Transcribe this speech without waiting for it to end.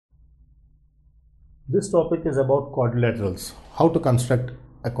This topic is about quadrilaterals, how to construct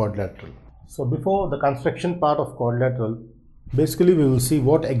a quadrilateral. So before the construction part of quadrilateral, basically we will see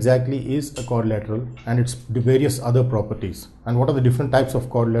what exactly is a quadrilateral and its various other properties and what are the different types of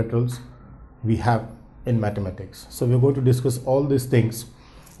quadrilaterals we have in mathematics. So we're going to discuss all these things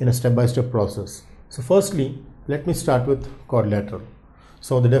in a step-by-step process. So firstly, let me start with quadrilateral.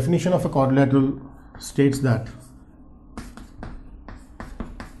 So the definition of a quadrilateral states that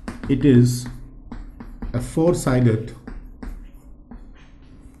it is a four-sided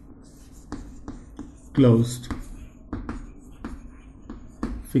closed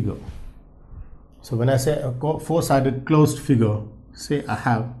figure. So when I say a four-sided closed figure, say I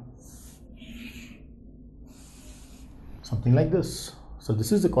have something like this. So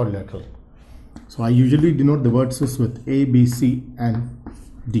this is the quadrilateral. So I usually denote the vertices with A, B, C and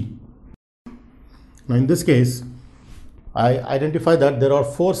D. Now in this case, I identify that there are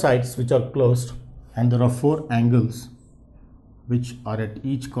four sides which are closed and there are four angles which are at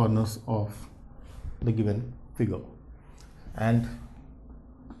each corners of the given figure, and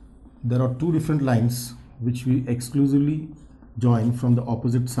there are two different lines which we exclusively join from the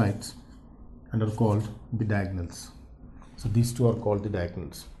opposite sides and are called the diagonals. So these two are called the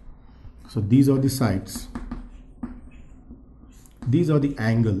diagonals. So these are the sides, these are the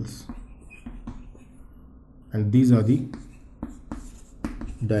angles, and these are the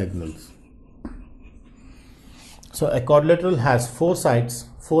diagonals. So a quadrilateral has four sides,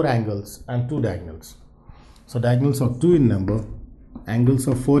 four angles and two diagonals. So diagonals are 2 in number, angles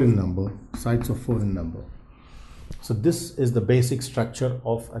are 4 in number, sides are 4 in number. So this is the basic structure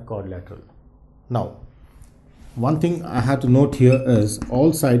of a quadrilateral. Now, one thing I have to note here is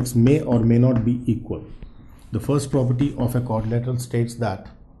all sides may or may not be equal. The first property of a quadrilateral states that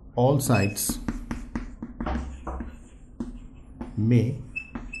all sides may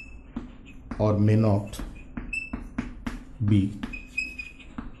or may not be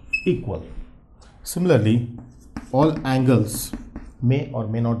equal. Similarly, all angles may or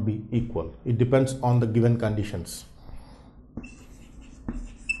may not be equal. It depends on the given conditions.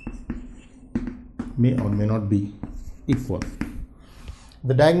 May or may not be equal.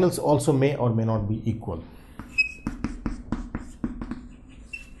 The diagonals also may or may not be equal.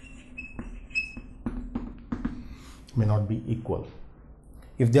 May not be equal.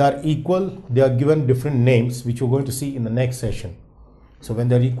 If they are equal, they are given different names which we're going to see in the next session. So when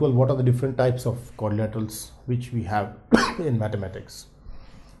they're equal, what are the different types of quadrilaterals which we have in mathematics?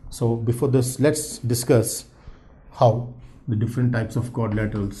 So before this, let's discuss how the different types of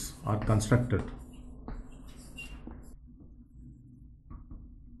quadrilaterals are constructed.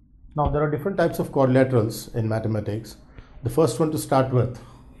 Now there are different types of quadrilaterals in mathematics. The first one to start with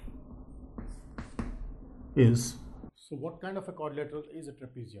is, so what kind of a quadrilateral is a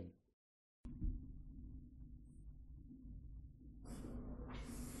trapezium?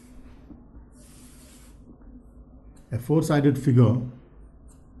 A four-sided figure.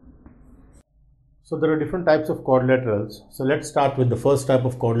 So there are different types of quadrilaterals. So let's start with the first type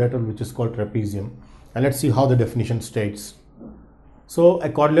of quadrilateral, which is called trapezium, and let's see how the definition states. So a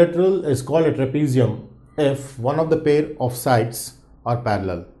quadrilateral is called a trapezium if one of the pair of sides are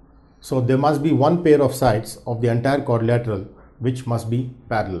parallel. So there must be one pair of sides of the entire quadrilateral which must be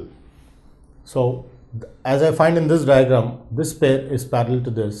parallel. So as I find in this diagram, this pair is parallel to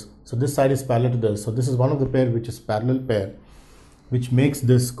this. So this side is parallel to this. So this is one of the pair which is parallel pair, which makes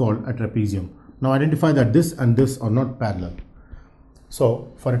this called a trapezium. Now identify that this and this are not parallel.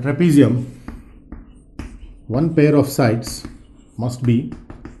 So for a trapezium, one pair of sides must be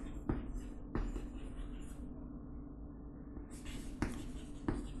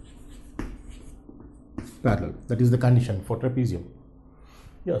parallel. That is the condition for trapezium.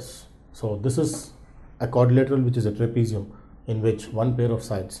 Yes. So this is a quadrilateral which is a trapezium in which one pair of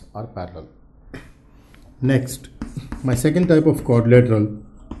sides are parallel. Next, my second type of quadrilateral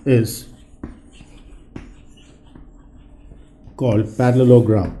is called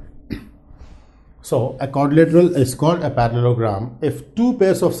parallelogram. So a quadrilateral is called a parallelogram if two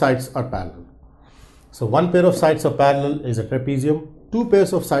pairs of sides are parallel. So one pair of sides are parallel is a trapezium, two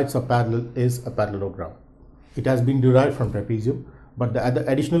pairs of sides are parallel is a parallelogram. It has been derived from trapezium, but the other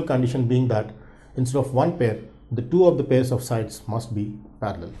additional condition being that instead of one pair, the two of the pairs of sides must be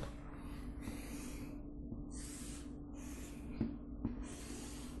parallel.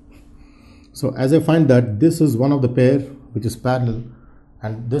 So as I find that this is one of the pair which is parallel,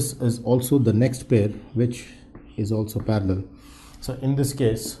 and this is also the next pair which is also parallel. So in this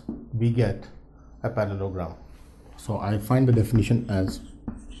case, we get a parallelogram. So I find the definition as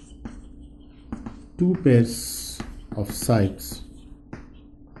two pairs of sides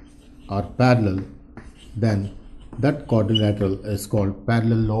are parallel then that quadrilateral is called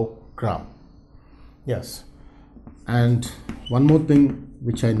parallelogram. Yes, and one more thing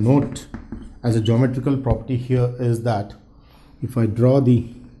which I note as a geometrical property here is that if I draw the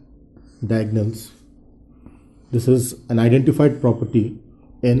diagonals, this is an identified property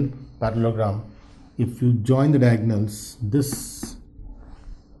in parallelogram. If you join the diagonals, this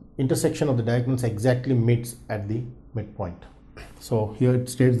intersection of the diagonals exactly meets at the midpoint. So here it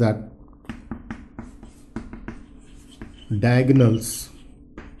states that diagonals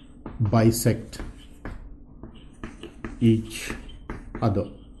bisect each other.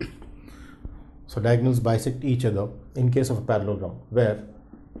 So diagonals bisect each other in case of a parallelogram, where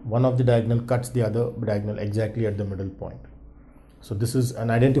one of the diagonal cuts the other diagonal exactly at the middle point. So this is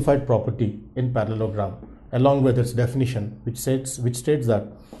an identified property in parallelogram along with its definition, which states that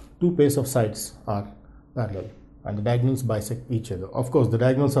two pairs of sides are parallel and the diagonals bisect each other. Of course, the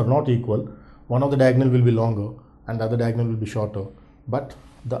diagonals are not equal. One of the diagonal will be longer and the other diagonal will be shorter. But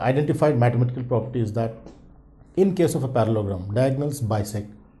the identified mathematical property is that in case of a parallelogram, diagonals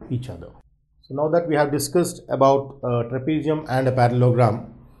bisect each other. So now that we have discussed about a trapezium and a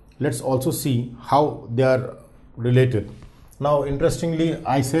parallelogram, let's also see how they are related. Now, interestingly,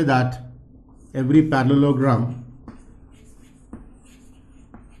 I say that every parallelogram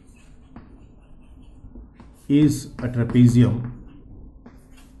is a trapezium,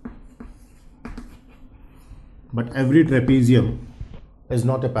 but every trapezium is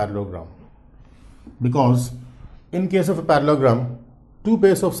not a parallelogram, because in case of a parallelogram, two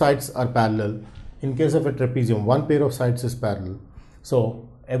pairs of sides are parallel. In case of a trapezium, one pair of sides is parallel. So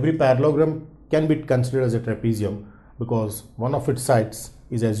every parallelogram can be considered as a trapezium because one of its sides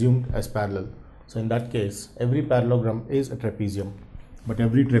is assumed as parallel. So in that case, every parallelogram is a trapezium, but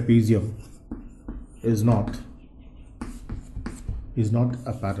every trapezium is not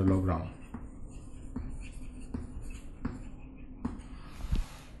a parallelogram.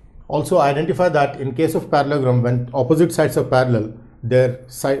 Also identify that in case of parallelogram, when opposite sides are parallel, their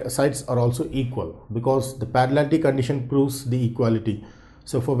sides are also equal, because the parallelity condition proves the equality.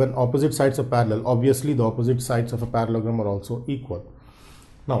 So for when opposite sides are parallel, obviously the opposite sides of a parallelogram are also equal.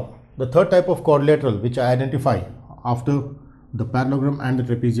 Now, the third type of quadrilateral which I identify after the parallelogram and the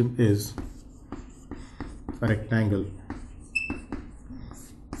trapezium is a rectangle.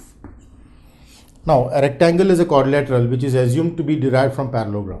 Now, a rectangle is a quadrilateral which is assumed to be derived from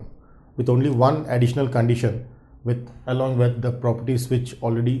parallelogram with only one additional condition along with the properties which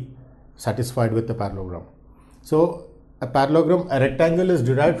already satisfied with the parallelogram. So a rectangle is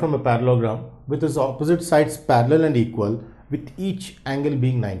derived from a parallelogram with its opposite sides parallel and equal, with each angle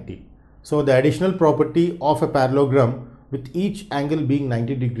being 90. So the additional property of a parallelogram with each angle being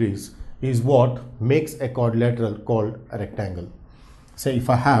 90 degrees is what makes a quadrilateral called a rectangle. Say if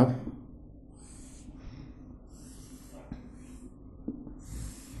I have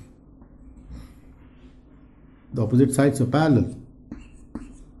the opposite sides are parallel,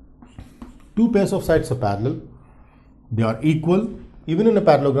 two pairs of sides are parallel, they are equal, even in a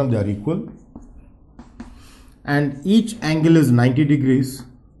parallelogram they are equal, and each angle is 90 degrees,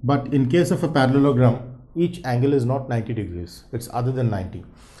 but in case of a parallelogram each angle is not 90 degrees, it's other than 90.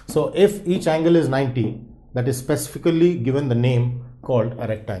 So if each angle is 90, that is specifically given the name called a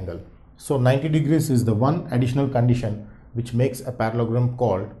rectangle. So 90 degrees is the one additional condition which makes a parallelogram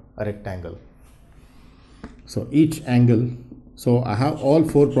called a rectangle. So each angle, so I have all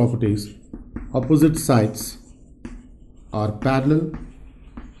four properties. Opposite sides are parallel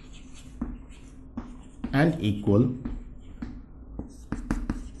and equal.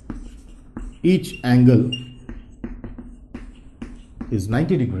 Each angle is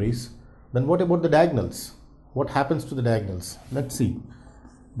 90 degrees. Then what about the diagonals? What happens to the diagonals? Let's see.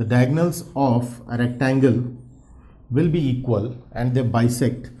 The diagonals of a rectangle will be equal and they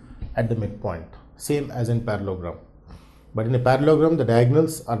bisect at the midpoint, same as in parallelogram. But in a parallelogram the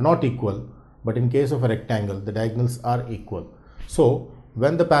diagonals are not equal, but in case of a rectangle the diagonals are equal. So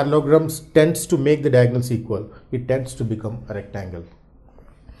when the parallelogram tends to make the diagonals equal, it tends to become a rectangle.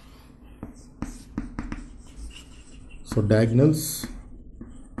 So diagonals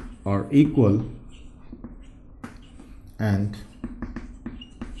are equal and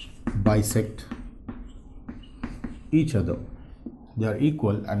bisect each other. They are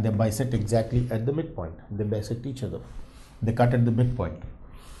equal and they bisect exactly at the midpoint. They bisect each other. They cut at the midpoint.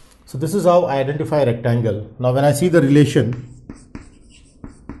 So this is how I identify a rectangle. Now when I see the relation,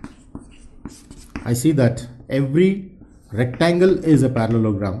 I see that every rectangle is a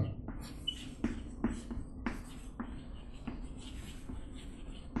parallelogram.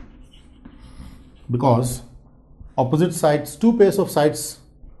 Because opposite sides, two pairs of sides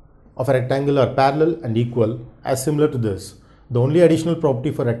of a rectangle are parallel and equal as similar to this. The only additional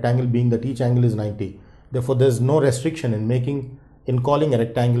property for rectangle being that each angle is 90. Therefore, there is no restriction in calling a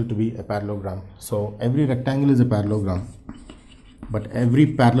rectangle to be a parallelogram. So every rectangle is a parallelogram, but every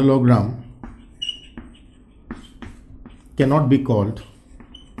parallelogram cannot be called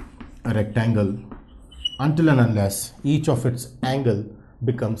a rectangle until and unless each of its angle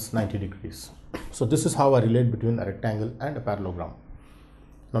becomes 90 degrees. So this is how I relate between a rectangle and a parallelogram.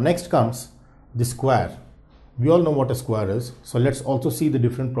 Now next comes the square. We all know what a square is, so let's also see the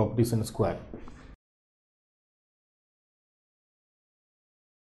different properties in a square.